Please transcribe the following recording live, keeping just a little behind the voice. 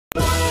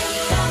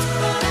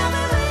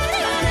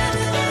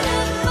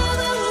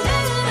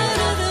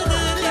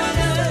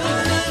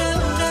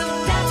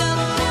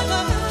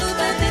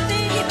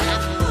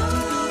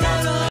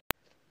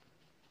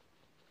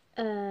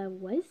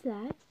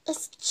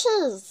It's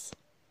cheese.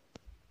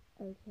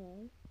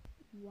 Okay.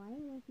 Why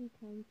on earth are you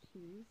carrying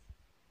cheese?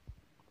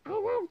 I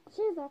love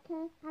cheese,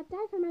 okay? I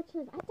die for my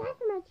cheese. I die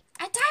for my cheese.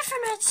 I die for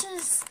my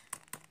cheese.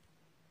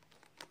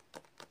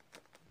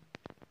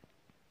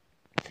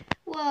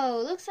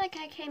 Whoa, looks like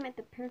I came at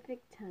the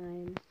perfect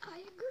time.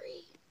 I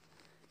agree.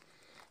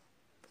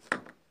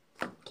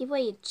 Give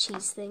away your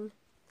cheese thing.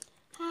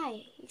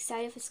 Hi,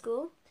 excited for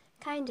school?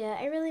 Kinda.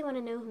 I really want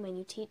to know who my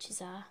new teachers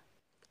are.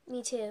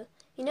 Me too.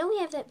 You know we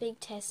have that big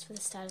test for the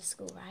start of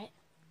school, right?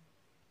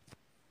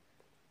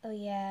 Oh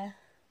yeah.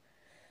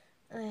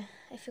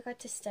 I forgot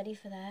to study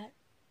for that.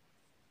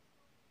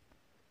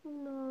 Oh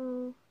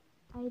no,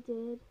 I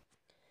did.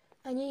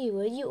 I knew you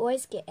would. You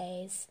always get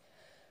A's.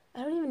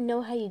 I don't even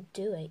know how you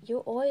do it. You're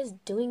always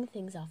doing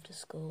things after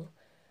school.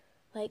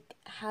 Like,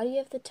 how do you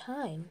have the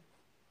time?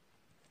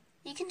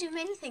 You can do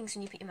many things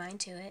when you put your mind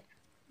to it.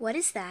 What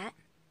is that?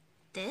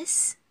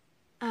 This?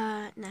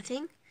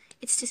 Nothing.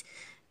 It's just...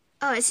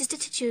 Oh, it's just a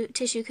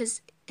tissue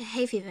because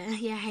hay fever.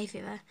 Yeah, hay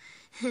fever.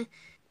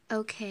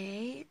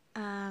 Okay.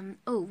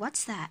 Oh,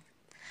 what's that?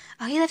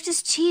 Oh, he left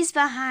his cheese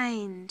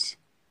behind.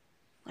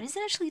 What does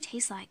it actually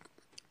taste like?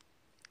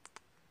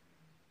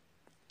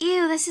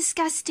 Ew, that's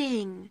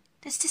disgusting.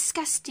 That's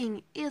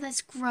disgusting. Ew,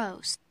 that's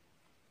gross.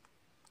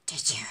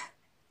 Did you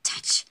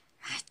touch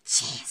my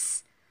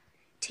cheese?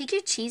 Take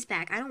your cheese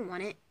back. I don't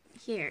want it.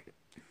 Here.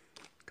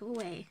 Go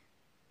away.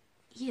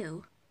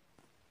 Ew.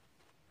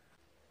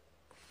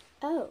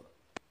 Oh.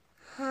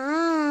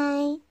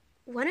 Hi.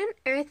 What on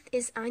earth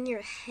is on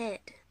your head?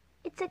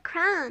 It's a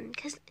crown,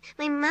 because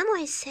my mom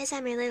always says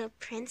I'm a little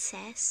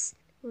princess.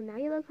 Well, now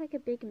you look like a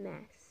big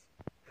mess.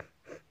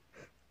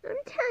 I'm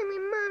telling my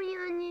mommy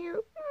on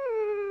you.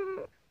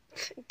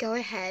 Go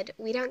ahead.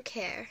 We don't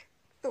care.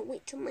 Oh,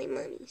 wait till my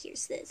mommy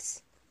hears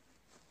this.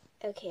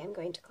 Okay, I'm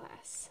going to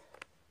class.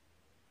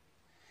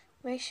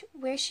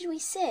 Where should we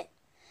sit?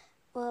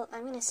 Well,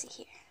 I'm going to sit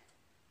here.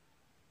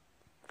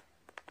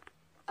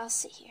 I'll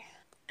sit here.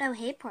 Oh,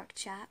 hey, pork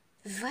chop.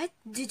 What?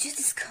 Did you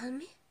just call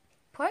me?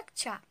 Pork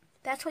chop.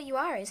 That's what you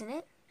are, isn't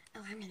it?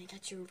 Oh, I'm gonna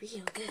get you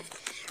real good.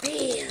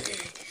 Real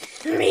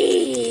good.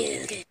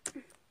 Real good.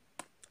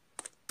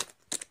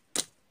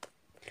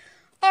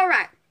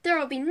 Alright, there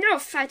will be no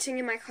fighting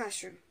in my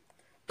classroom.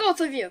 Both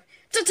of you,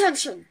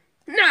 detention!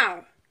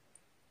 Now!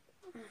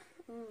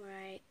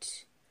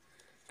 Alright.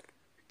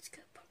 Let's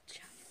go, pork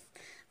chop.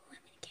 Oh,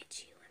 I'm gonna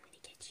get you. I'm gonna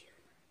get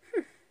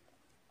you.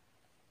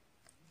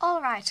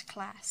 Alright,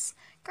 class.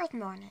 Good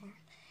morning.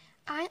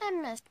 I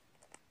am Miss...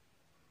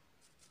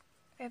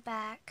 We're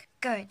back.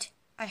 Good.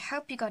 I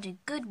hope you got a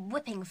good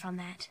whipping from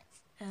that.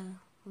 Oh,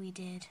 we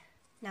did.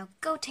 Now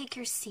go take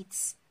your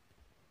seats.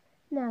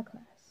 Now,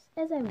 class,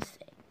 as I was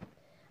saying,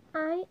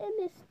 I am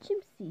Miss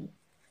Chimpsy,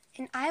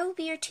 and I will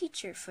be your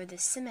teacher for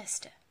this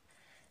semester.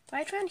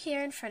 Right around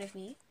here in front of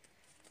me,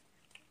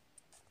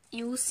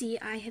 you will see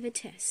I have a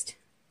test.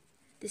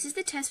 This is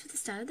the test for the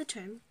start of the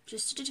term,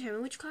 just to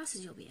determine which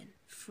classes you'll be in,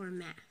 for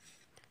math.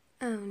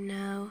 Oh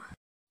no.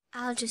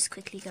 I'll just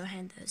quickly go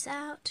hand those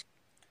out.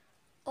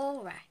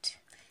 All right.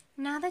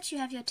 Now that you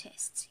have your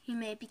tests, you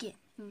may begin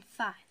in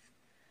 5,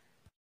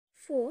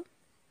 4,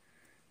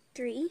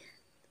 3,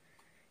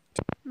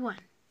 2, 1.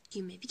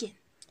 You may begin.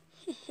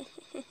 I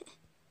feel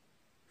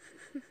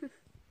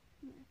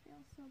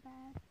so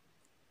bad.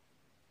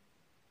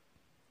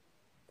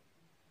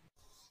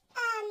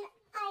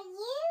 Are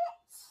you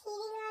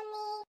cheating on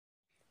me?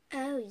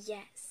 Oh,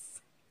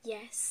 yes.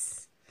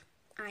 Yes,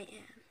 I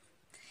am.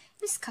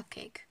 Miss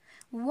Cupcake,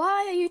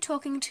 why are you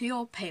talking to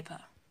your paper?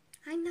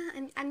 I'm not.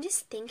 I'm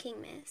just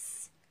thinking,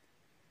 miss.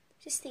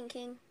 Just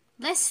thinking.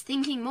 Less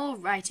thinking, more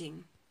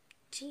writing.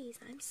 Jeez,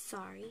 I'm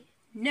sorry.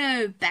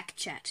 No back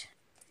chat.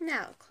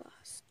 Now,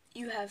 class,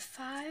 You have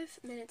 5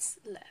 minutes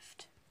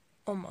left.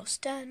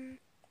 almost done.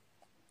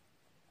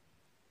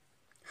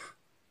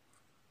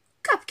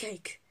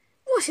 Cupcake,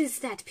 what is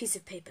that piece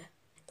of paper?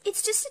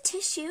 It's just a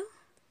tissue.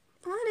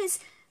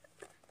 Honest.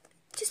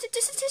 Just a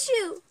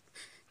tissue.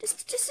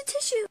 Just a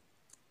tissue.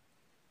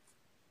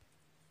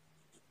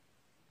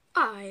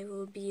 I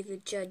will be the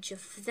judge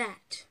of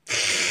that.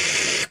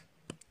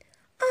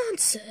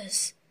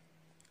 Answers.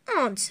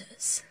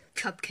 Answers.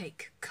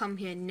 Cupcake, come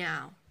here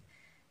now.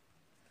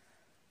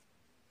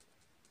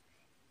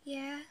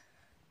 Yeah?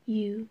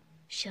 You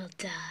shall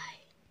die.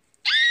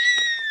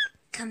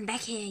 Come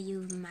back here,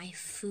 you, my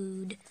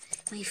food.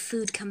 My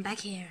food, come back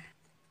here.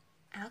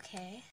 Okay.